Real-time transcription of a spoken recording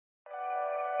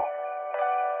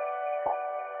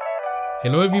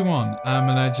Hello everyone, I'm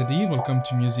Elijah D. Welcome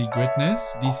to Music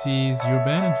Greatness. This is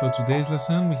Urban, and for today's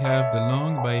lesson we have The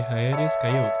Long by Hiatus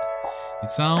Kaiyote. It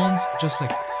sounds just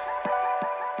like this.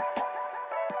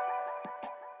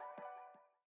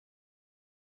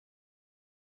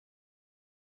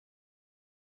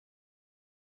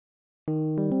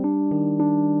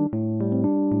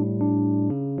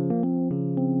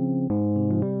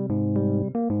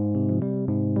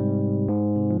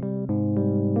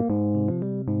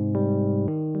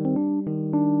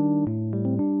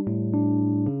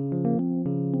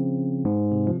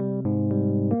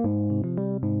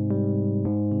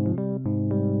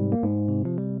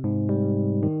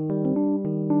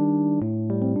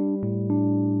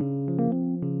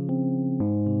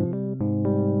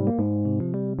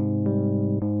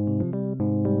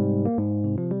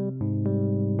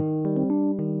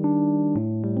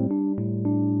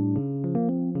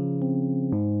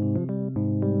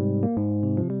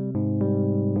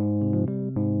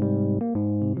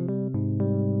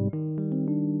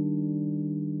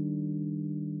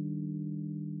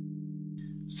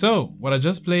 So, what I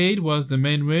just played was the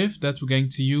main riff that we're going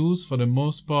to use for the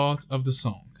most part of the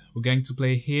song. We're going to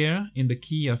play here in the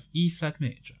key of E flat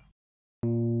major.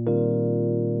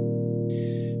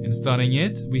 And starting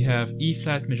it, we have E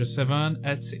flat major 7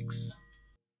 at 6.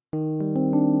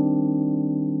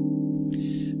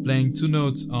 Playing two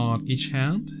notes on each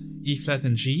hand, E flat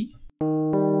and G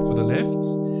for the left,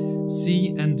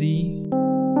 C and D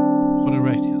for the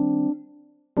right hand.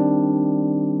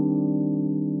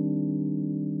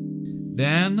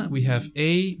 Then we have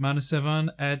A minor 7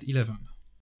 at 11.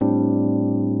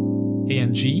 A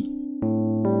and G,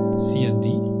 C and D.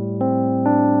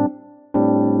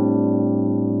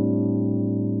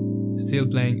 Still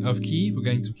playing off key, we're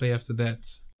going to play after that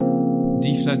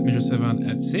D flat major 7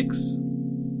 at 6,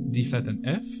 D flat and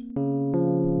F,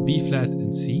 B flat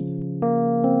and C.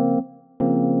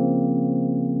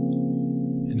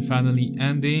 And finally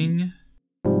ending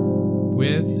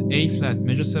with A flat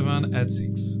major 7 at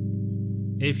 6.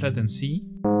 A flat and C,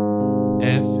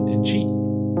 F and G.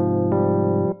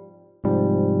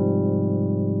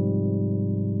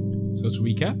 So to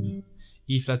recap,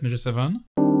 E flat major 7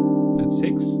 at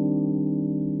 6,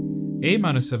 A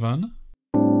minor 7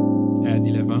 at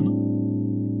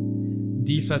 11,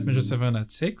 D flat major 7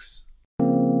 at 6,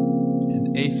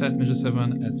 and A flat major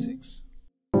 7 at 6.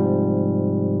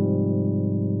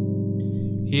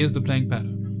 Here's the playing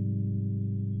pattern.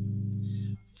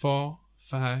 4,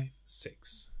 5,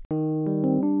 6.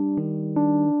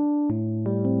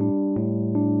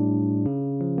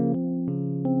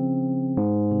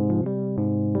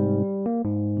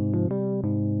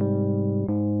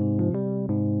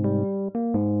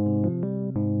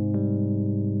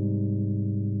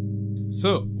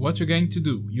 So, what you're going to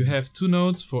do, you have two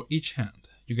notes for each hand.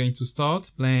 You're going to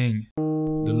start playing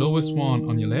the lowest one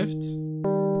on your left,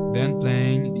 then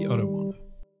playing the other one.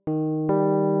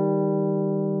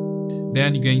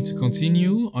 Then you're going to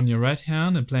continue on your right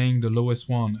hand and playing the lowest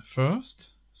one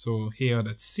first. So here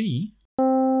that's C,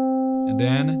 and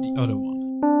then the other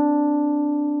one.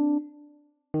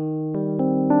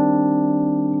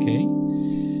 Okay.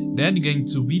 Then you're going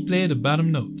to replay the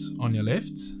bottom note on your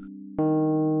left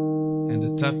and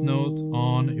the top note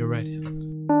on your right hand.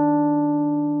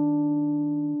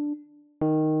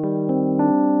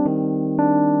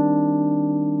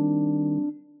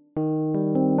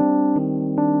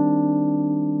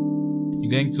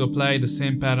 Going to apply the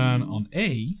same pattern on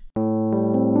A.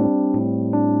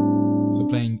 So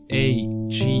playing A,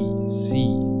 G,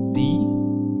 C, D,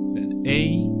 then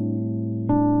A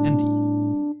and D.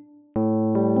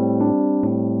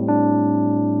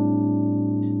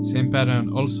 Same pattern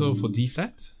also for D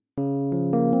flat.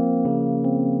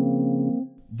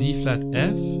 D flat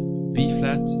F, B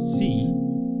flat C,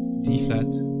 D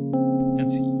flat and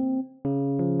C.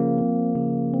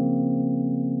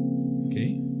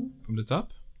 From the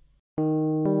top.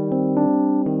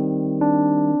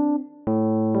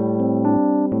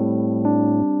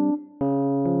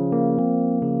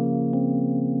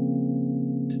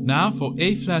 Now for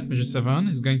A flat major 7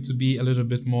 is going to be a little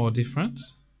bit more different.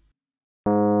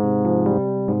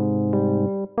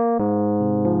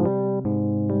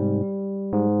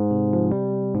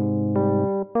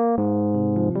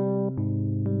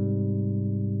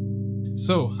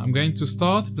 So I'm going to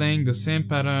start playing the same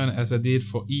pattern as I did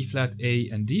for E flat, A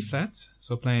and D flat.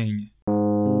 So playing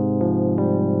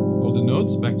all the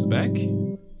notes back to back,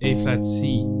 A flat,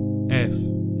 C, F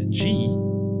and G.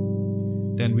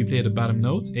 Then we play the bottom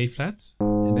note, A flat,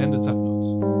 and then the top note.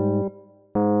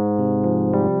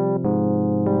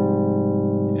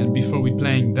 And before we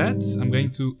playing that, I'm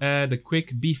going to add a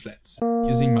quick B flat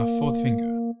using my 4th finger.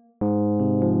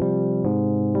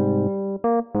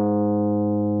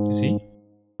 You see?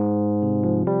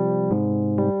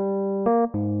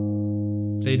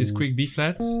 Play this quick B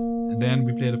flat, and then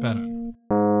we play the pattern.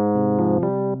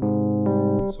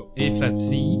 So A flat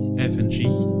C, F and G,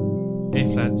 A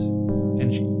flat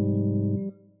and G.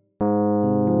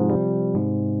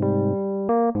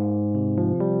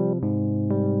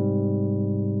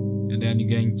 And then you're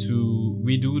going to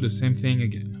redo the same thing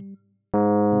again.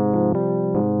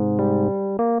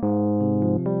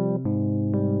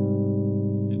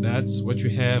 And that's what you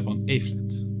have on A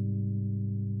flat.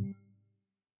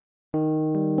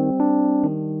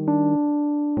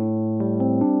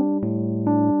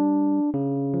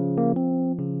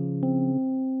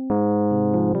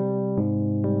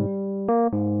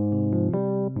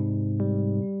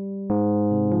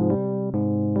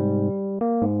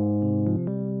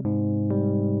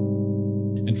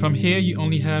 And from here you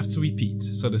only have to repeat,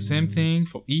 so the same thing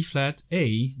for E flat,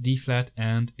 A, D flat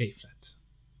and A flat.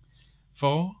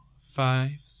 4,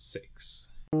 5, 6.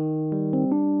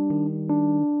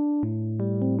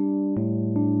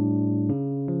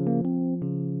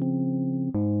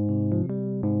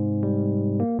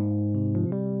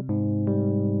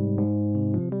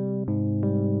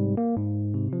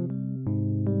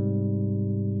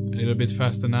 A little bit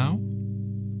faster now.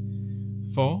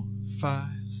 4, 5,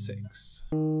 6.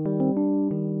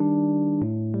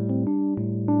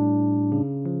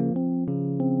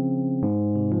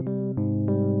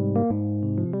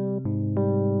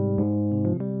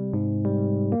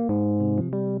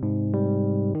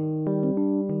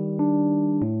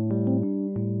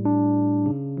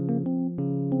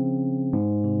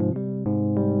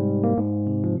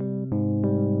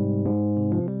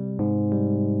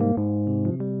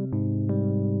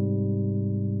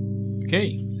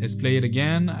 Okay, let's play it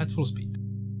again at full speed.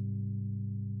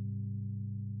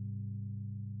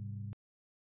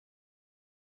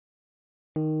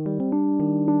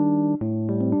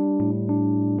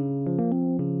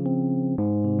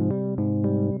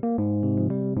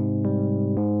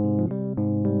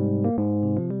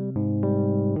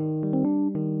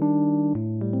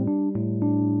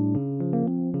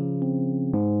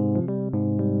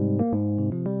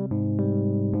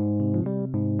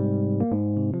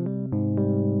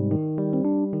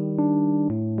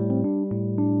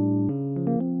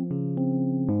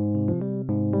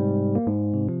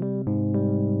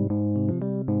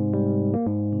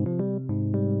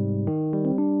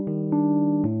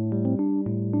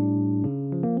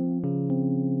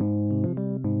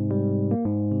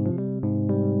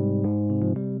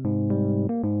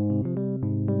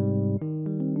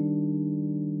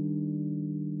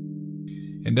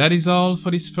 And that is all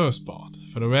for this first part.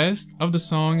 For the rest of the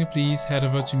song, please head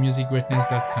over to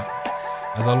musicgreatness.com.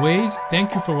 As always,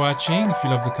 thank you for watching. If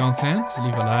you love the content,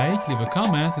 leave a like, leave a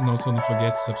comment, and also don't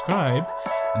forget to subscribe.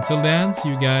 Until then, see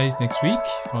you guys next week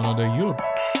for another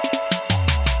Euroband.